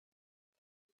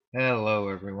Hello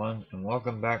everyone, and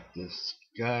welcome back to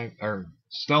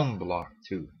Stone Block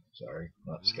 2. Sorry,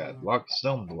 not Skyblock,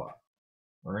 Stone Block.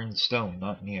 We're in stone,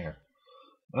 not in the air.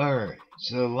 Alright,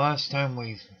 so last time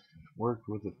we worked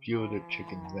with a few of the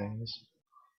chicken things.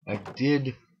 I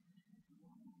did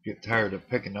get tired of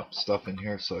picking up stuff in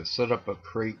here, so I set up a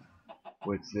crate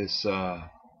with this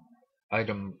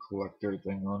item collector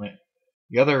thing on it.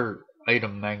 The other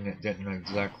item magnet didn't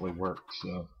exactly work,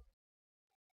 so...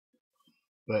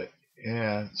 But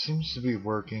yeah, it seems to be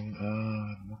working.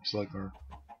 Looks like our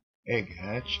egg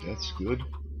hatched. That's good.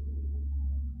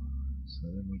 So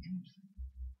then we can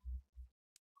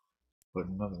put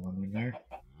another one in there.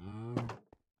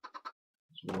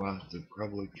 So we'll have to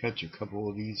probably catch a couple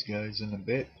of these guys in a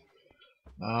bit.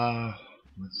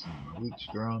 Let's see. Wheat's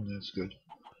grown. That's good.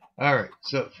 Alright,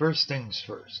 so first things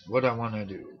first. What I want to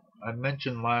do. I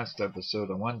mentioned last episode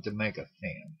I wanted to make a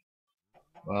fan.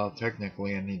 Well,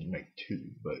 technically I need to make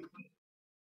two, but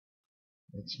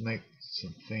let's make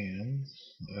some fans.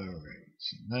 Alright,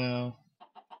 so now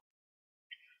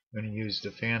I'm going to use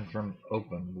the fan from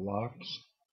open blocks.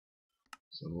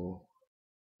 So we'll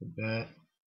put that.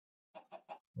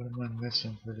 What am I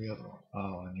missing for the other one?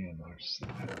 Oh, I need another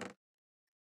slab.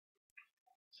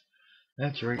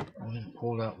 That's right, I only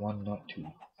pulled out one, not two.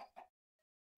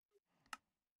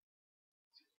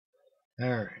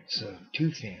 Alright, so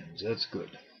two fans, that's good.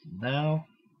 Now,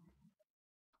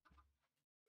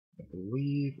 I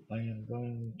believe I am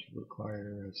going to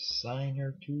require a sign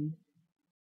or two,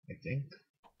 I think.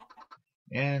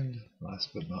 And, last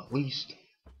but not least,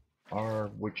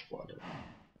 our witch water,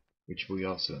 which we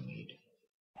also need.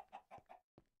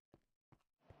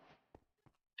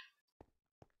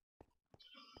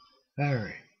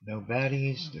 Alright, no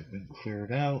baddies, they've been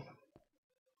cleared out.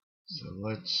 So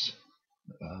let's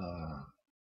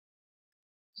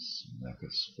smack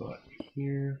a spot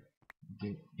here,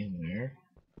 get in there.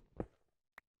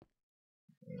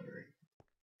 Alright,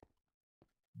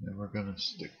 then we're gonna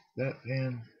stick that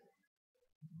fan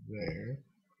there.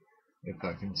 If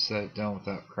I can set it down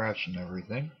without crashing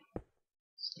everything.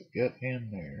 Stick that fan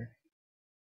there.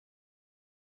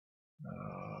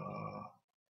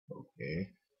 Okay.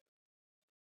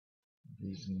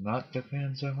 These are not the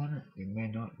fans I wanted? They may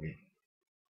not be.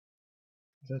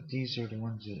 I thought these are the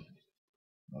ones that...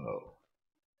 Oh.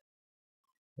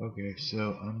 Okay,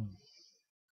 so,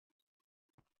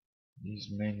 these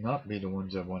may not be the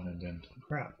ones I wanted then.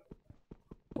 Crap.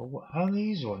 Well, how do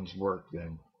these ones work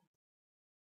then?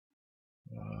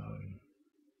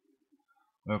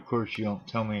 Of course you don't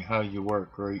tell me how you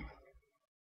work, right?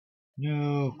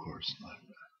 No, of course not.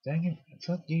 Dang it, I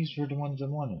thought these were the ones I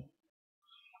wanted.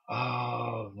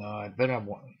 Oh, no, I bet I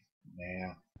want...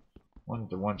 Nah. Wanted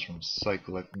the ones from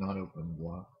Cyclic, not Open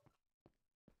Block.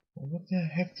 Well, what the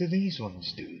heck do these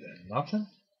ones do then? Nothing?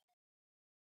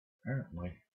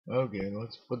 Apparently. Okay,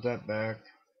 let's put that back.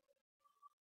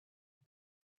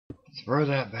 Throw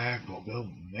that back, we'll go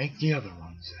make the other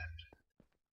ones then.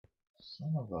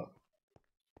 Son of a...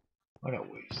 What a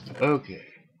waste. Okay.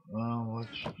 Well,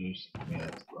 let's just... Yeah,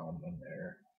 throw them in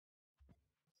there.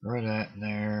 Throw that in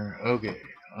there. Okay.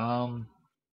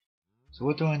 So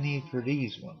what do I need for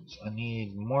these ones? I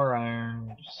need more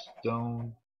iron,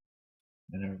 stone,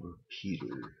 and a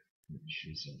repeater, which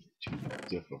isn't too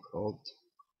difficult.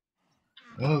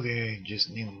 Okay, just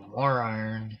need more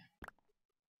iron.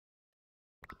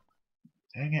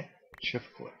 Dang it.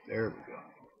 Shift click. There we go.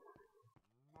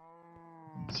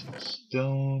 And some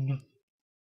stone.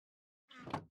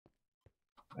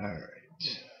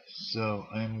 Alright. So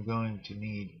I'm going to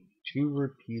need two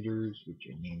repeaters, which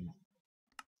I need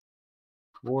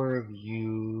four of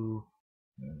you.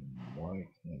 And why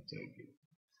can't I get...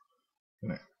 Come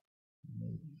here. I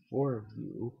need four of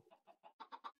you.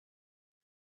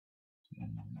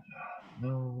 And,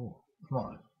 no. Come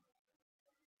on.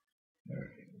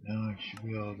 Alright. Now I should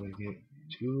be able to get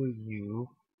two of you.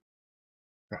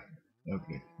 Crap.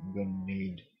 Okay. I'm gonna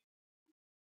need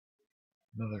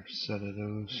another set of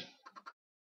those.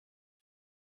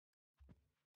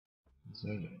 Is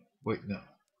that it? Wait, no.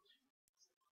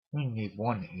 We need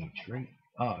one each, right?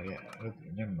 Oh, yeah.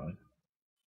 Okay, never mind.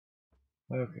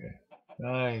 Okay.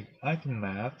 I can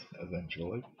math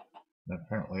eventually. And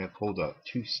apparently I pulled out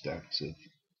two stacks of...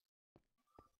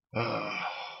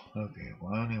 okay,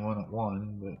 well I only wanted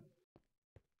one,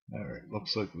 but... Alright,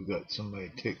 looks like we got somebody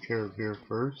to take care of here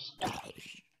first.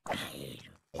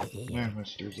 There,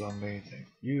 Mr. Zombie, thank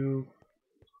you.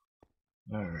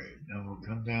 Alright, now we'll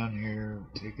come down here,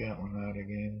 take that one out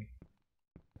again.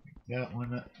 Take that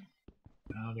one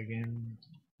out again.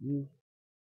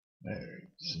 Alright,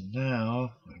 so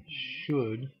now I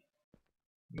should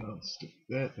I'll stick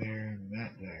that there and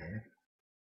that there.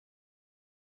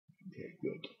 Okay,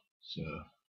 good. So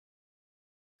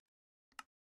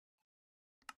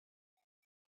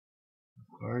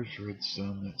requires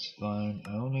redstone, that's fine.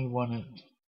 I only want it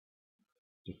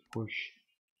to push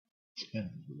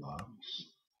 10 blocks.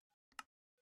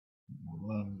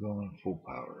 Well, I'm going full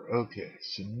power. Okay,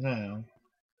 so now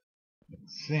I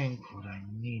think what I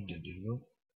need to do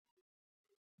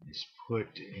is put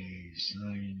a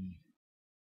sign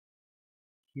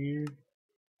here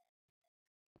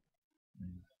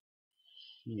and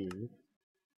here.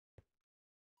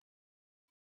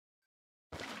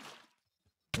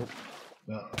 Oh,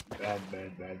 no,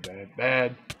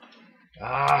 bad.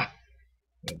 Ah!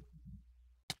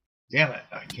 Damn it,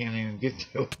 I can't even get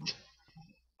to it.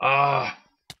 Ah!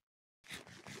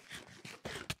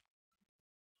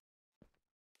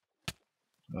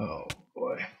 Oh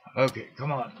boy. Okay,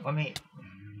 come on, let me.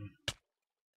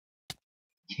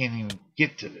 Can't even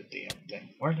get to the damn thing.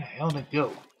 Where the hell did it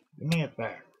go? Give me it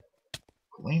back.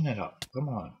 Clean it up. Come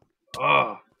on.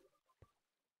 Oh,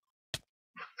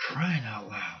 crying out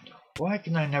loud. Why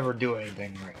can I never do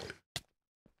anything right?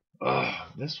 Ugh,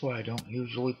 this is why I don't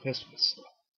usually piss with stuff.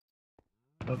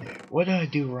 Okay, what did I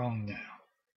do wrong now?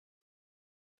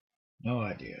 No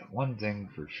idea. One thing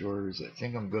for sure is I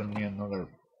think I'm going to need another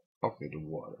bucket of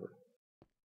water.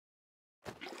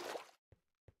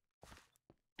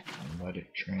 And let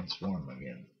it transform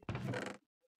again.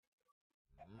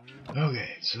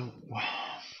 Okay, so...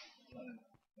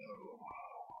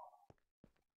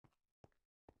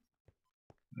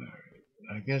 Alright,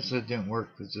 I guess that didn't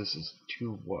work because this is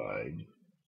too wide.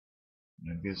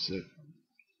 I guess it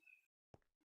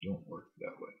don't work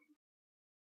that way.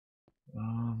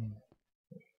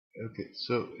 Okay,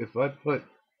 so if I put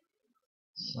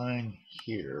sign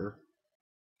here,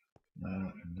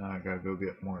 now I gotta go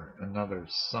get another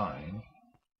sign.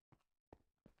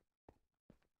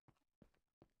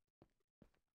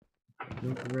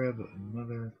 Go grab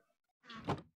another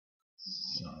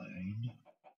sign.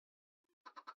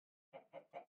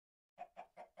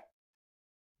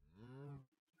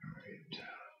 Alright.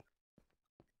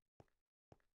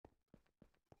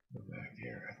 Go back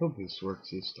here. I hope this works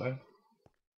this time.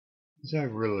 Because I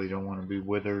really don't want to be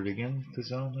withered again,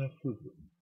 because I don't have food.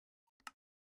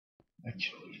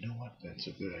 Actually, you know what? That's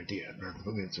a good idea. I better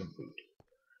go get some food.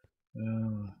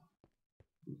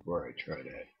 Before I try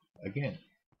that again.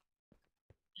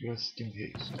 Just in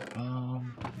case. Yeah,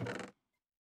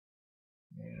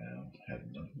 I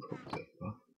haven't done cooked up,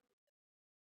 huh?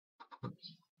 Oops.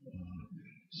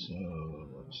 So,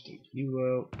 let's take you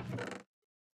out.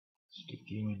 Stick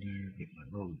you in there, get my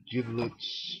little giblets.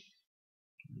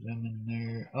 Put them in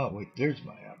there. Oh, wait, there's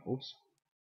my apples.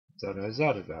 I thought I was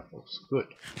out of apples. Good.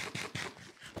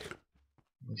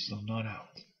 At least I'm not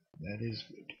out. That is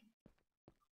good.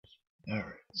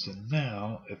 Alright, so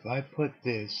now, if I put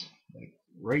this, like,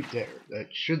 right there, that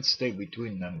should stay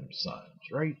between them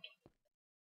signs, right?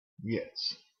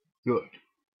 Yes. Good.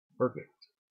 Perfect.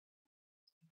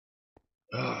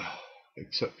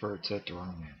 Except for it's at the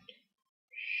wrong end.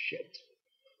 Shit.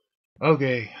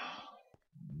 Okay.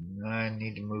 I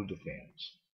need to move the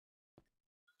fans.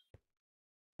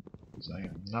 Because I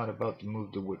am not about to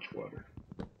move the witch water.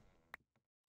 So,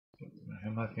 can I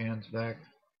have my fans back?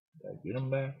 Did I get them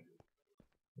back?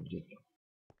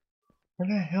 Where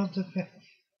the hell did the fans?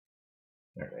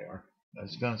 There they are. I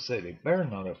was gonna say, they better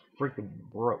not have freaking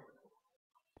broke.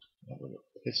 That would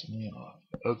have pissed me off.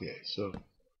 Okay, so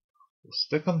we'll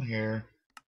stick them here.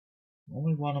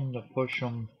 Only want them to push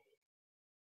them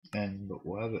 10, but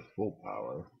we'll have it full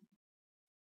power.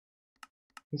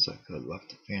 Guess I could have left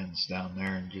the fans down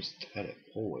there and just had it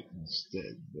pull it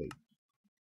instead, but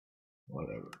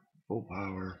whatever. Full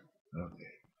power.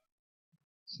 Okay.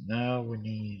 So now we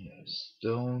need a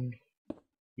stone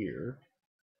here.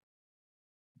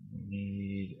 We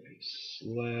need a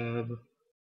slab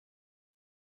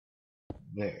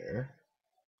there.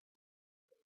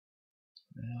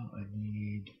 Now I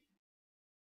need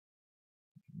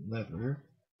lever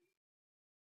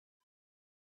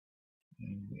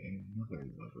and another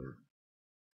lever.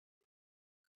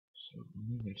 So we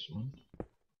need this one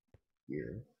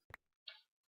here.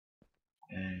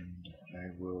 And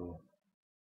I will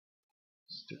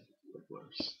stick the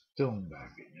stone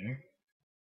back in there.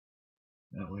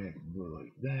 That way I can go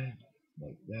like that,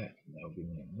 and that'll give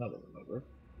me another lever.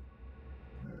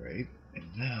 Alright, and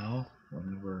now,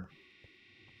 whenever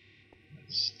I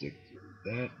stick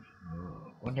through that, I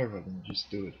wonder if I can just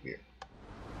do it here.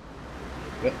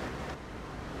 Yep.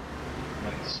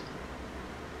 Nice.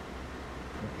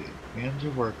 Okay, fans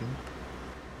are working.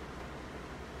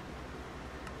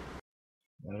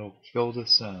 That'll kill the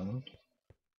sound.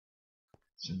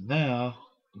 So now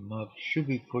the mobs should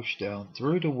be pushed down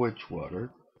through the witch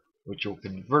water, which will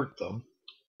convert them.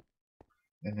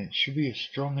 And it should be a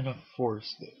strong enough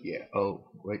force that, yeah, oh,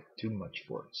 wait, too much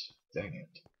force. Dang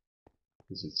it.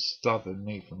 Because it's stopping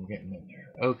me from getting in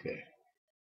there. Okay.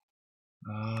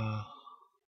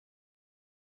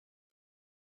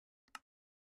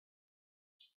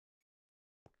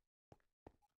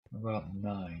 About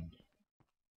 9.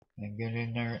 And get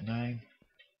in there at 9?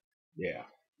 Yeah.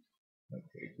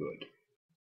 Okay, good.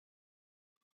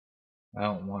 I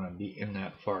don't want to be in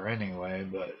that far anyway,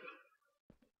 but...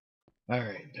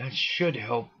 Alright, that should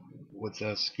help with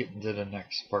us getting to the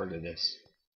next part of this.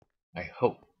 I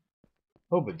hope.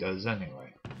 Hope it does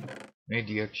anyway. Made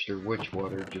the extra witch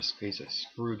water just in case I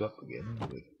screwed up again,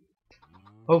 but...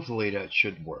 Hopefully that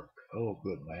should work. Oh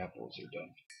good, my apples are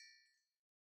done.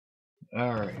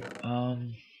 Alright,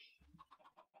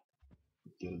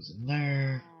 it goes in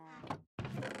there.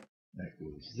 That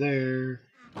goes there.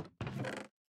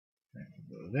 That can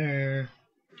go there.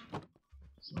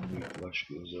 Zombie flesh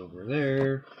goes over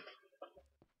there.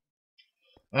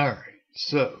 Alright,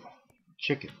 so,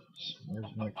 chickens.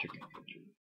 Where's my chicken picture?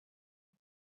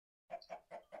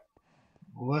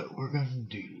 What we're gonna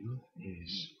do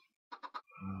is,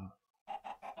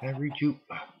 can I reach you?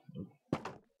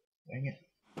 Dang it.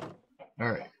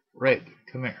 Alright, Red,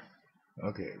 come here.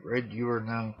 Okay, Red, you are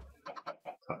now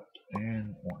cut.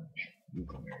 And Orange, you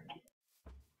come here too.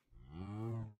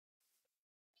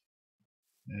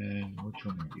 And which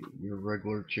one are you? You're a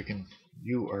regular chicken.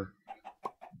 You are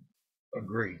a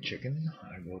gray chicken.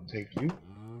 I will take you.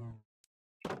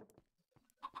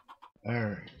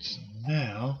 Alright, so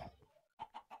now...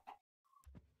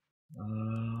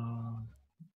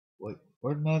 wait,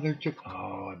 where'd my other chicken?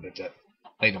 Oh, I bet that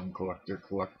item collector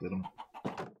collected them.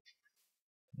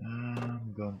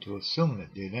 I'm going to assume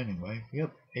it did anyway.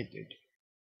 Yep, it did.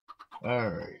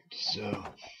 Alright, so...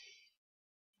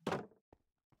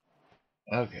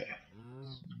 Okay.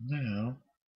 So now...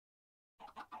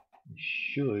 we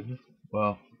should...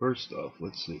 Well, first off,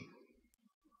 let's see.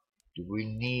 Do we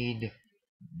need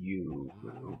you?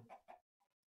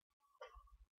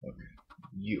 Okay,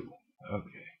 you.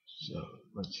 Okay, so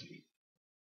let's see.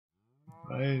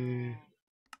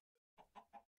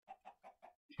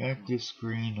 Cactus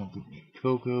green will give me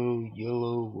cocoa,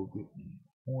 yellow will give me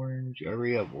orange. I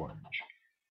already have orange,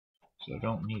 so I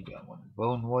don't need that one.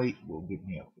 Bone white will give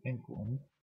me a pink one.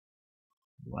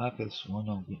 Lapis one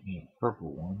will give me a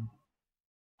purple one.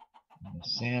 And the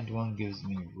sand one gives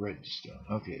me redstone.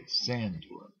 Okay, sand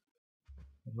one.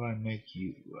 How do I make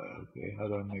you? Okay, how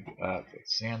do I make it? Okay,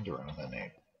 sand around the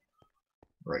name.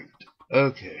 Right.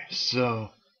 Okay, so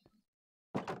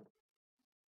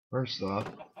first off,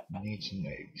 we need some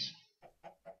eggs.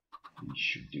 These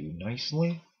should do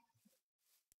nicely.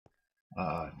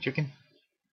 Chicken.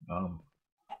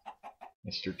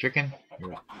 Mr. Chicken,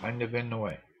 you're kind of in the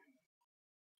way.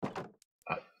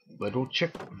 Little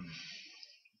chick,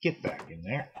 get back in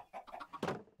there.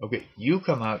 Okay, you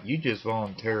come out. You just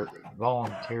volunteered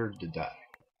to die.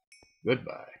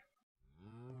 Goodbye.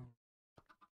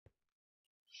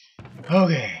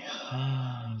 Okay.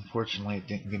 Unfortunately, it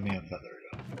didn't give me a feather.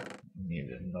 Though. I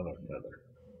needed another feather.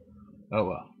 Oh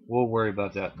well, we'll worry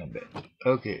about that in a bit.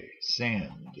 Okay,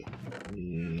 sand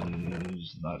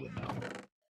is not enough.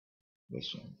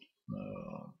 This one.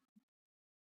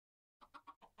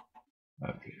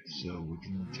 Okay, so we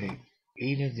can take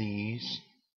 8 of these.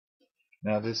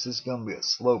 Now this is going to be a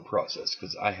slow process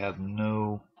because I have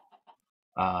no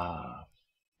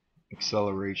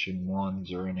acceleration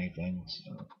ones or anything.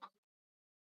 So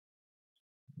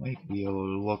might be able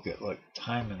to look at like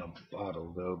time in a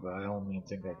bottle though, but I don't even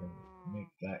think I can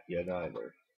make that yet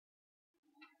either.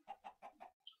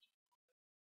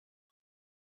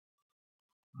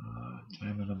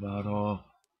 Time in a bottle.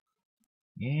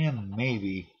 Yeah,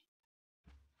 maybe.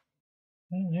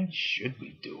 Well, that should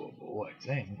be doable, I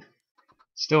think.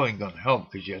 Still ain't gonna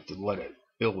help because you have to let it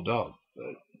build up,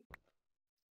 but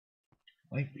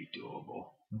might be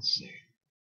doable. Let's see.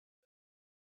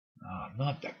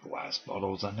 Not the glass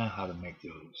bottles. I know how to make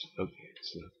those. Okay,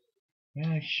 so yeah,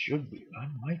 I should be. I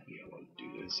might be able to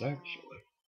do this actually.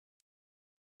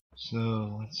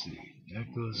 So let's see.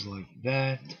 That goes like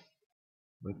that.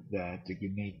 With that to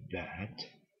give me that.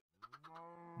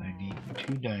 I need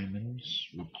 2 diamonds,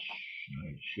 which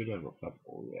I should have a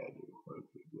couple. Yeah, I do.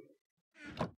 Okay,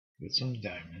 good. Get some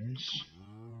diamonds.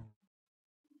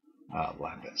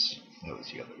 Lapis. That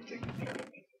was the other thing I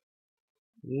needed.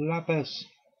 Lapis!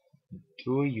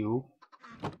 2 of you.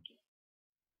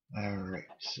 Alright,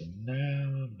 so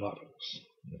now bottles.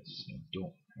 Yes, I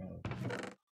don't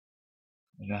have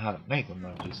I know how to make them,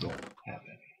 I just don't have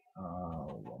any.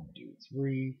 1, 2,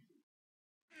 3.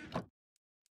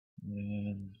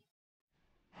 And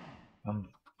come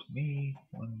to me.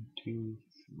 1, 2,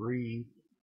 3.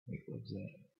 Wait, what's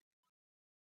that?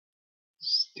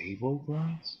 Stable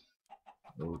glass?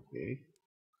 Okay.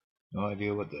 No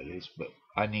idea what that is, but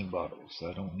I need bottles, so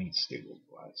I don't need stable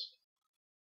glass.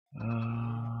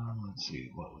 Let's see,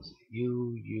 what was it?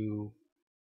 You,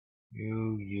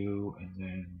 and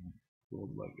then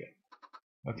gold nugget.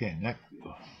 Okay, next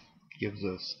gives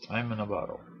us time in a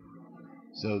bottle.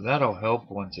 So that'll help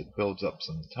once it builds up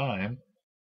some time.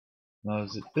 Now,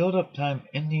 does it build up time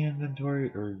in the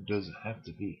inventory, or does it have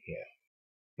to be? Yeah.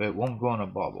 But it won't go in a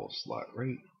bottle slot,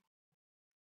 right?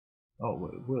 Oh,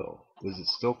 it will. Does it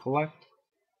still collect?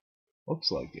 Looks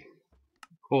like it.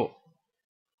 Cool.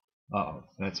 Uh-oh,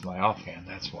 that's my offhand,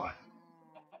 that's why.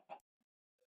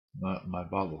 My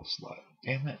bottle slot.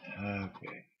 Damn it.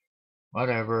 Okay.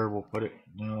 Whatever, we'll put it.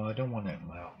 No, I don't want it in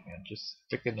my offhand. Just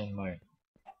stick it in my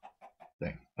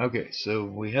thing. Okay, so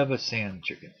we have a sand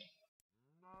chicken.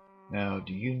 Now,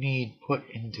 do you need put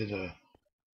into the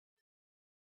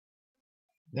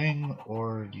thing,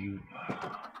 or do you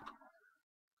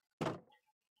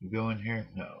go in here?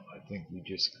 No, I think we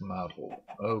just come out whole.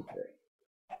 Okay.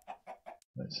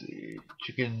 Let's see.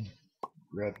 Chicken.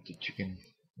 Grab the chicken.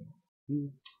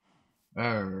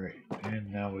 Alright,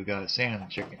 and now we got a sand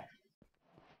chicken.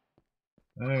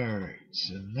 Alright,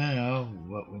 so now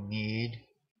what we need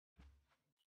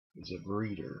is a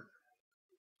breeder.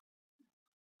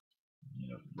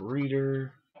 A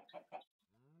breeder,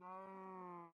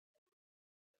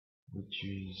 which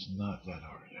is not that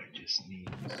hard. I just need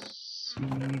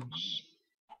seeds.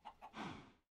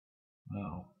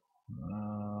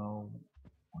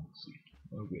 Let's see.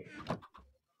 Okay.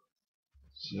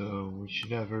 So we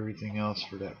should have everything else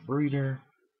for that breeder.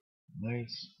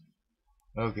 Nice.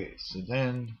 Okay, so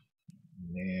then,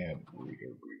 yeah,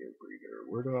 breeder.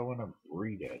 Where do I want to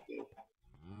breed at though?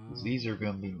 Because these are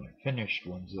going to be my finished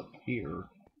ones up here.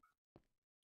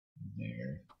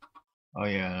 There. Oh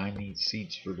yeah, I need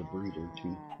seeds for the breeder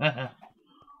too.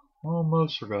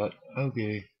 Almost forgot.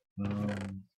 Okay.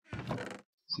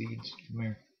 Seeds, come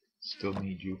here. Still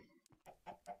need you.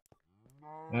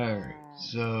 Alright,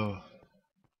 so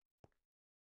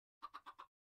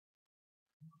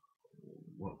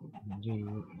what we can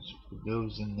do is put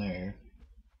those in there.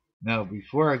 Now,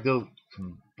 before I go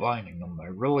combining them, I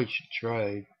really should try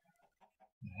to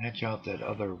hatch out that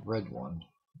other red one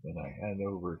that I had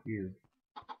over here.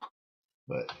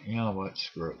 But you know what?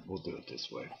 Screw it. We'll do it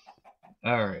this way.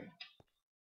 Alright.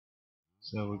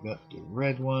 So we got the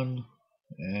red one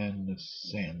and the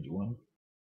sand one.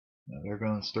 Now they're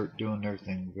going to start doing their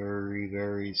thing very,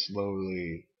 very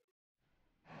slowly.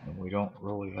 And we don't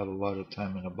really have a lot of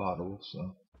time in a bottle,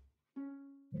 so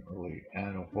can't really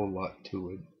add a whole lot to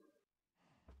it.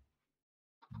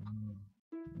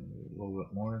 A little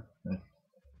bit more. I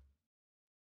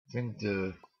think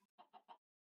the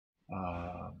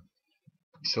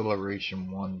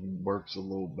acceleration one works a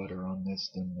little better on this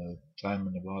than the time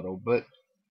in the bottle, but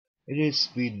it is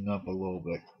speeding up a little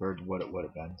bit compared to what it would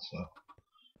have been. So,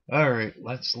 alright,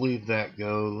 let's leave that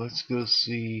go. Let's go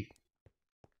see.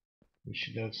 We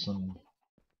should have some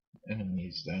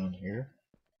enemies down here.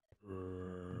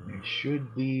 They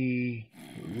should be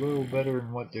a little better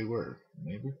than what they were,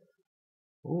 maybe.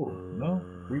 Oh, no,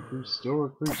 creepers still are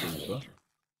creepers, huh?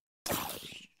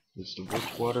 Does the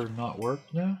witch water not work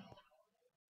now?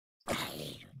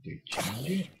 They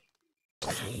change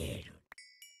it?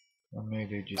 Or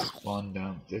maybe they just spawn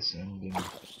down this end and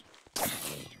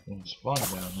then spawn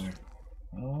down there.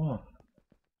 Oh.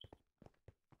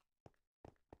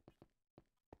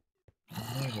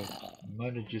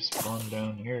 Might have just spawned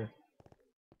down here.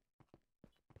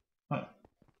 Huh.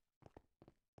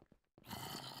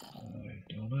 I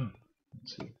don't know.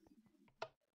 Let's see.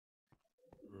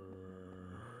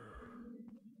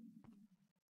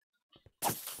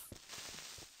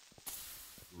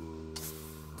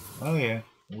 Oh yeah,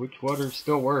 witch water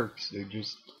still works. They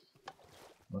just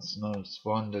must not have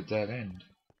spawned at that end.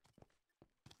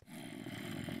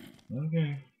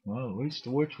 Okay, well at least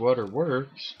the witch water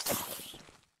works.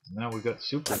 Now we got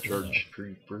supercharged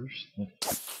creepers.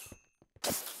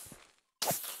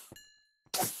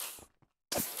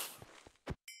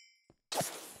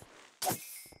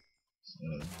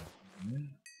 So, yeah.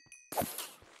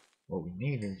 What we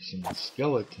need are some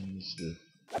skeletons to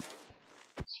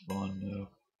spawn though.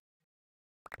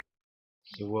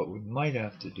 So what we might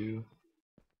have to do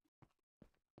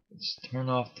is turn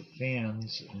off the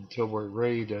fans until we're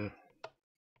ready to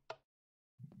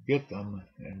get them,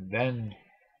 and then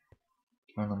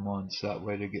turn them on so that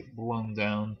way they get blown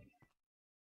down.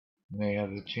 And they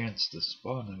have a chance to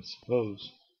spawn, I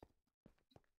suppose.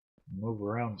 Move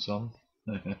around some.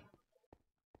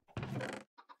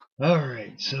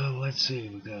 Alright, so let's see.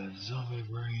 We got zombie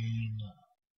brain.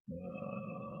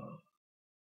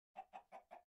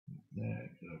 That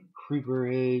creeper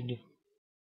head.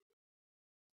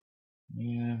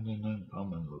 And an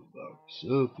uncommon loot box.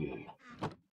 Okay.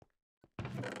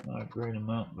 Not a great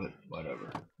amount, but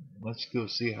whatever. Let's go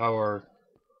see how our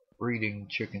breeding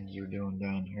chickens are doing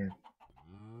down here.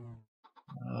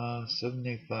 75%.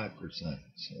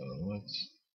 So let's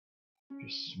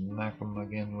just smack them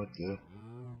again with the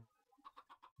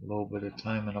little bit of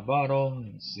time in a bottle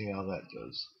and see how that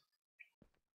does.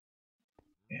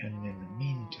 And in the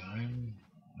meantime,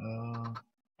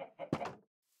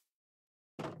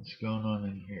 what's going on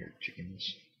in here,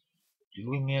 chickens? Did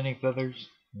you leave me any feathers?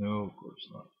 No, of course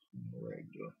not. Right,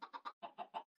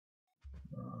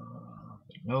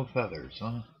 no feathers,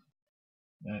 huh?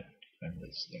 That kind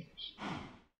of stinks.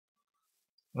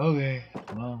 Okay,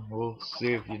 well, we'll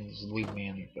see if you can just leave me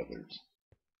any feathers.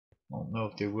 Won't know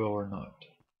if they will or not.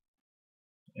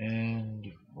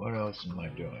 And what else am I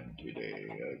doing today?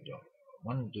 I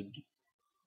wanted to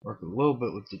work a little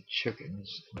bit with the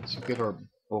chickens. Let's get our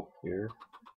book here.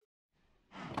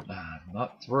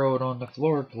 Not throw it on the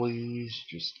floor, please.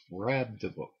 Just grab the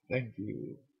book. Thank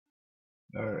you.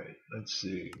 Alright, let's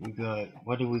see. We got,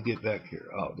 what do we get back here?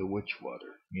 Oh, the witch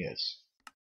water. Yes.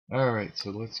 Alright, so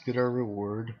let's get our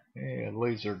reward. Hey, a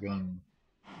laser gun.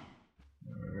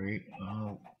 Alright,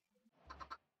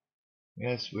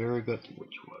 yes, we already got the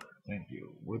witch water. Thank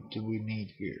you. What do we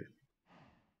need here?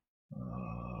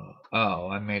 Oh,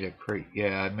 I made a crate.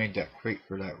 Yeah, I made that crate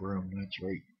for that room. That's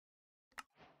right.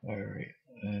 Alright,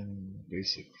 and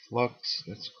basic flux.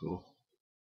 That's cool.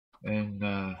 And,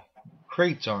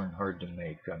 crates aren't hard to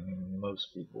make. I mean,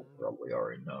 most people probably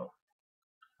already know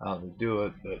how to do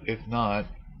it, but if not,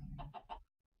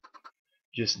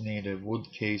 just need a wood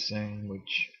casing,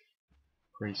 which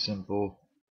pretty simple,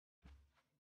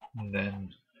 and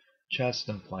then chest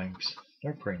and planks.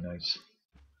 They're pretty nice.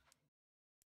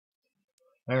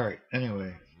 Alright,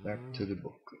 anyway, back to the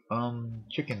book.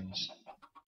 Chickens.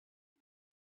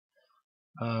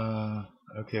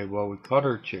 Okay, well, we caught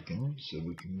our chicken, so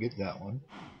we can get that one.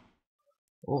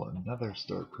 Oh, another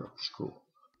Starcross, cool.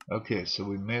 Okay, so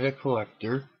we made a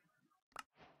collector,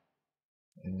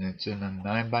 and it's in a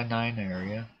 9x9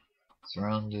 area,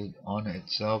 surrounded on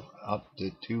itself up to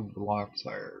 2 blocks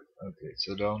higher. Okay,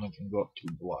 so it only can go up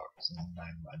 2 blocks in a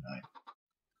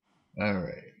 9x9.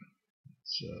 Alright,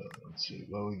 so let's see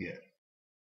what we get.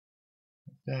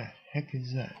 What the heck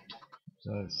is that? Is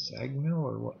that a sag mill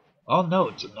or what? Oh no,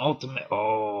 it's an ultimate.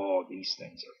 Oh, these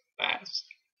things are fast.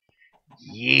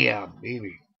 Yeah,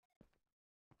 baby.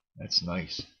 That's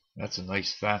nice. That's a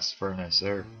nice fast furnace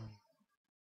there.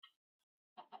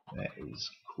 That is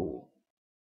cool.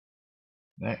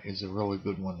 That is a really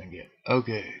good one to get.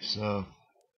 Okay, so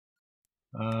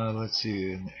let's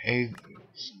see, an egg,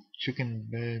 chicken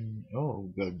bed. Oh,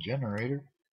 we got a generator.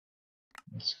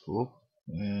 That's cool.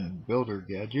 And builder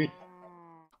gadget,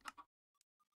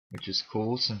 which is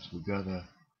cool since we got a.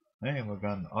 Hey, we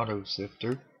got an auto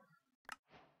sifter.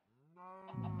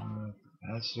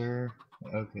 Capacitor.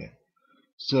 Okay.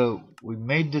 So we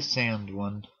made the sand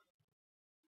one.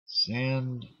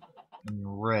 Sand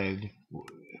and red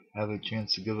have a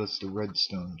chance to give us the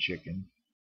redstone chicken.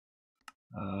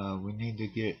 We need to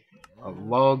get a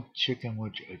log chicken,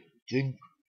 which I think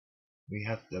we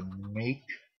have to make.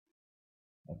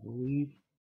 I believe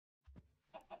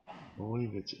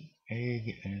it's an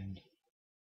egg and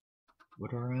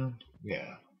wood around.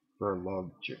 Yeah, for a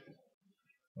log chicken.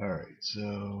 Alright,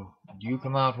 so do you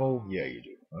come out whole? Yeah, you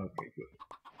do. Okay, good.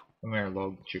 Come here,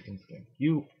 log chicken. Thank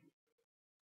you.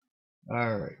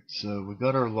 Alright, so we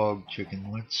got our log chicken.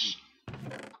 Let's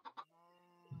put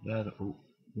that. Oh,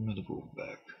 give me the bowl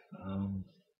back.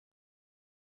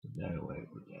 Put that away,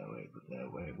 put that away, put that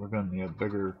away. We're gonna need a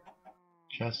bigger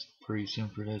chest pretty soon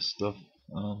for this stuff.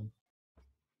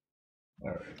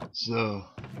 Alright, so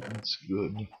that's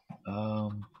good.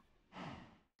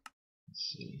 Let's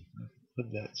see. I can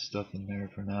put that stuff in there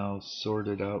for now. Sort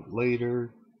it out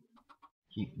later.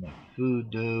 Keep my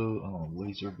food though. Oh,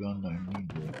 laser gun. I need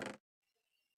to.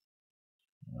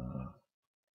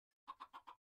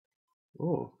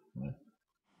 Oh,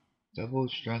 double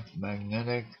strength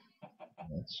magnetic.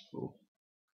 That's cool.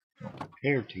 Don't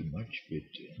care too much, but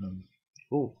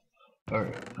cool.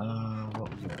 Alright, what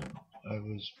was I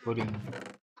doing?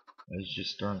 I was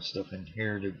just throwing stuff in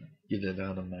here to get it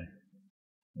out of my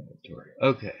inventory.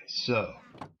 Okay, so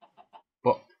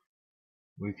book.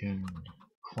 We can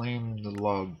claim the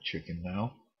log chicken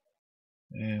now.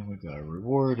 And we got a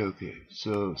reward. Okay,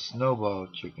 so snowball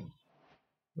chicken.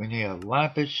 We need a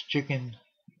lapis chicken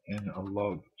and a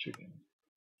log chicken.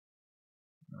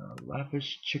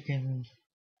 Lapis chicken.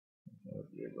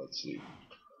 Okay, let's see.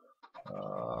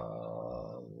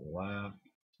 Lap.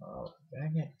 Oh,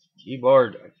 dang it.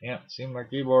 Keyboard. I can't see my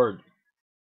keyboard.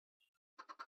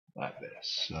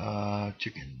 Lapis.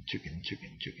 Chicken.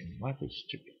 Lapis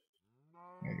chicken.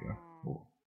 There you go. Oh,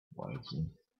 why is it?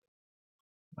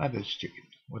 Lapis chicken.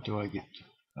 What do I get?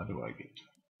 How do I get?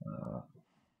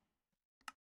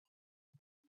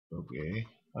 Okay.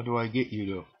 How do I get you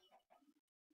though?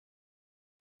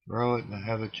 Throw it and I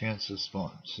have a chance to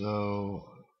spawn. So,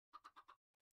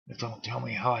 don't tell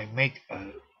me how I make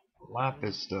a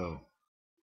lapis though.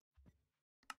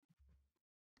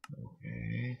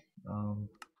 Okay.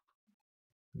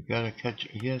 We gotta catch.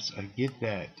 Yes, I get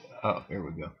that. Oh, here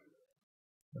we go.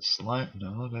 A slime.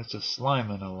 No, that's a slime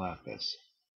and a lapis.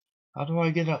 How do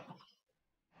I get up?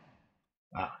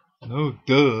 Ah, no,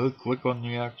 duh. Click on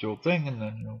the actual thing and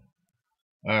then you'll.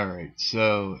 Alright,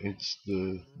 so it's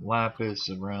the lapis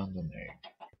around an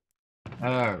egg.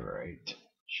 Alright.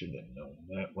 Should have known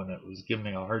that when it was giving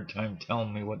me a hard time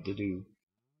telling me what to do.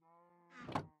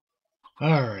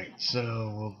 Alright, so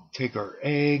we'll take our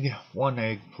egg. 1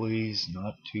 egg, please,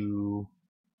 not 2.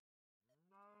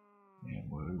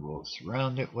 And we will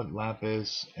surround it with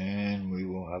lapis, and we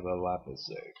will have a lapis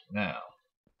egg. Now,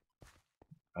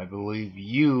 I believe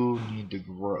you need to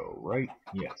grow, right?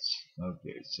 Yes.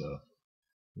 Okay, so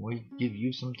we give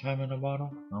you some time in a bottle?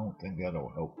 I don't think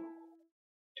that'll help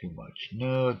too much.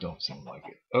 No, it don't seem like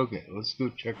it. Okay, let's go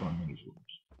check on these rooms.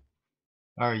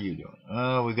 How are you doing?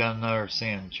 Oh, we got another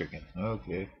sand chicken.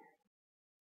 Okay.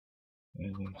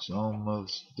 And it's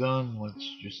almost done.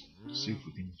 Let's just see if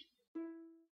we can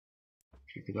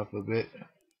kick it up a bit.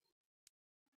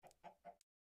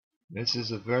 This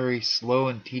is a very slow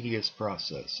and tedious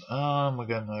process. We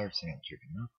got another sand chicken,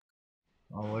 huh?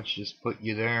 Well, let's just put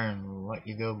you there and let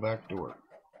you go back to work.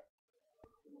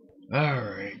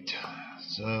 Alright,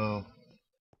 so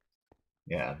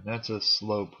yeah, that's a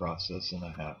slow process and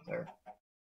a half there.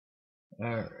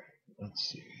 Alright, let's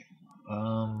see.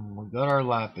 We got our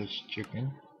lapis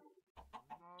chicken.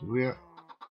 Do we?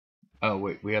 Oh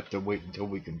wait, we have to wait until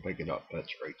we can pick it up.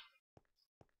 That's right.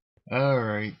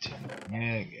 Alright.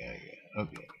 Yeah.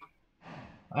 Okay.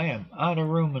 I am out of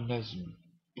room in this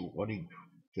bloody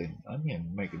thing. I need to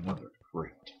make another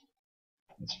crate.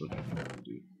 That's what I need to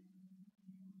do.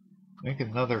 Make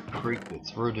another crate to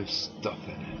throw this stuff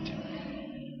in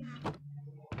it.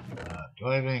 Do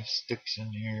I have any sticks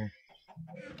in here?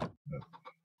 Okay.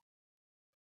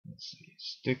 Let's see.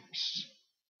 Sticks.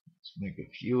 Let's make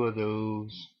a few of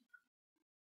those.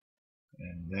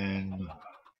 And then,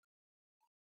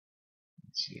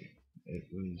 let's see. It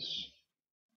was...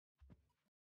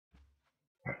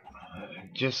 I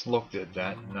just looked at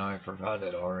that and now I forgot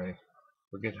it already.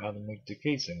 Forget how to make the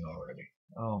casing already.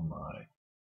 Oh my.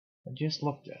 I just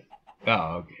looked at it.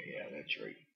 Oh, okay, yeah, that's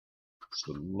right. It's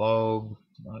the log,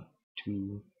 not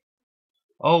 2.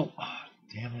 Oh,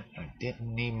 damn it, I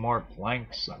didn't need more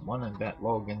planks. I wanted that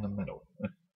log in the middle.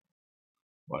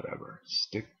 Whatever.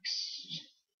 Sticks.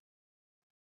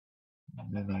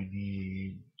 And then I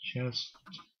need chest.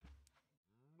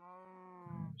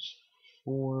 There's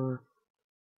 4.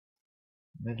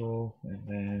 Middle, and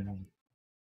then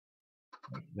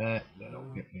like that.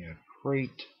 That'll get me a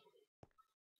crate.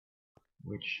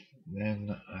 Which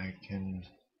then I can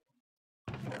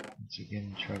once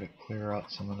again try to clear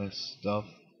out some of this stuff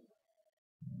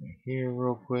here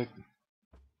real quick.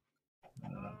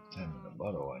 Time in the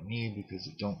bottle I need because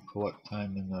it don't collect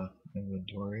time in the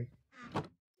inventory.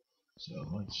 So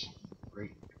let's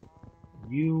break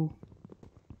you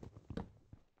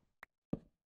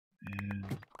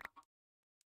and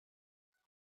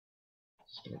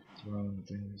start throwing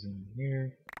things in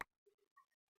here.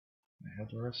 I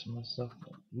have the rest of my stuff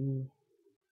like you.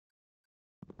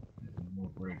 And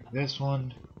we'll break this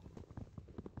one.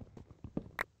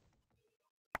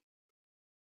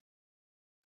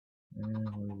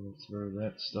 And we will throw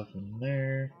that stuff in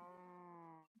there.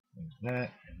 Like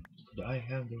that. And could I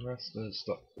have the rest of the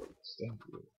stuff, please? Thank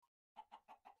you.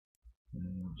 And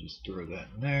we'll just throw that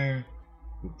in there.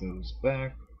 Put those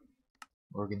back.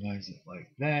 Organize it like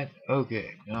that.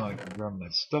 Okay, now I can grab my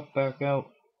stuff back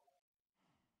out.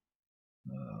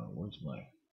 Where's my...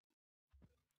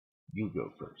 You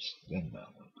go first. Then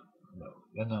that one. No,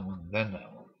 then that one. Then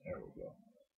that one. There we go.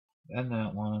 Then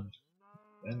that one.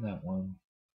 Then that one.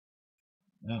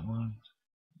 That one.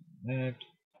 That.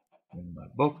 Then my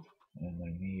book. And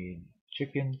I need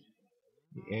chicken.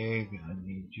 The egg. I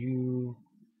need you.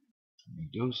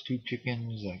 Need those 2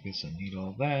 chickens. I guess I need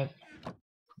all that.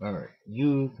 Alright,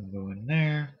 you can go in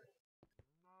there.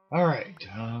 Alright,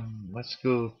 let's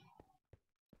go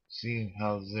see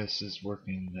how this is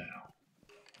working now.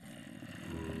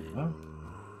 Well,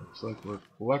 looks like we're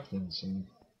collecting some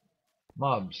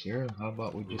mobs here. How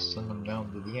about we just send them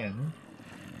down to the end?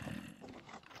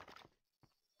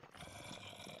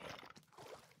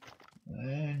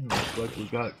 And looks like we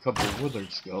got a couple of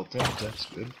withered skeletons. That's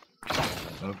good.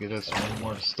 That'll get us one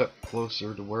more step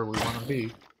closer to where we want to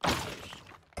be.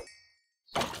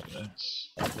 So that's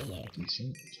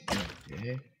decent.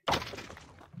 Okay.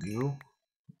 You.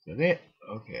 Is that it?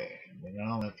 Okay. Then I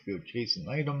don't have to go chasing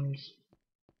items.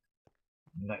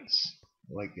 Nice.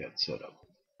 I like that setup.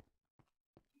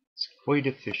 It's quite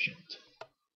efficient.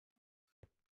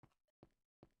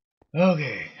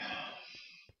 Okay.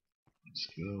 Let's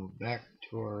go back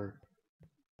to our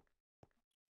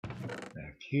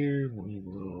back here. We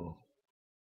will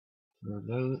throw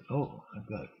those. Oh, I've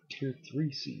got tier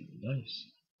 3 seed. Nice.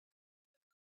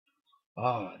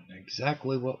 Ah,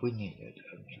 exactly what we needed.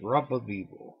 A drop of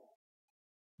evil.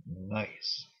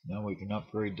 Nice. Now we can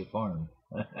upgrade the farm.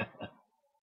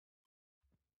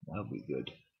 That'll be good.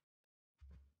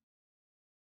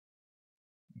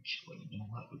 Actually, you know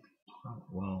what?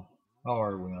 Well, how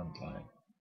are we on time?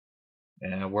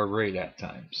 And we're right at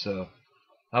time. So,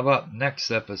 how about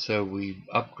next episode we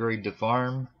upgrade the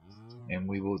farm and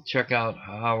we will check out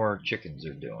how our chickens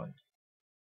are doing.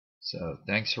 So,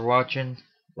 thanks for watching.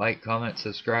 Like, comment,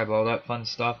 subscribe, all that fun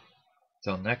stuff.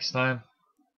 Till next time,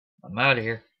 I'm out of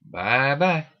here. Bye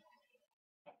bye.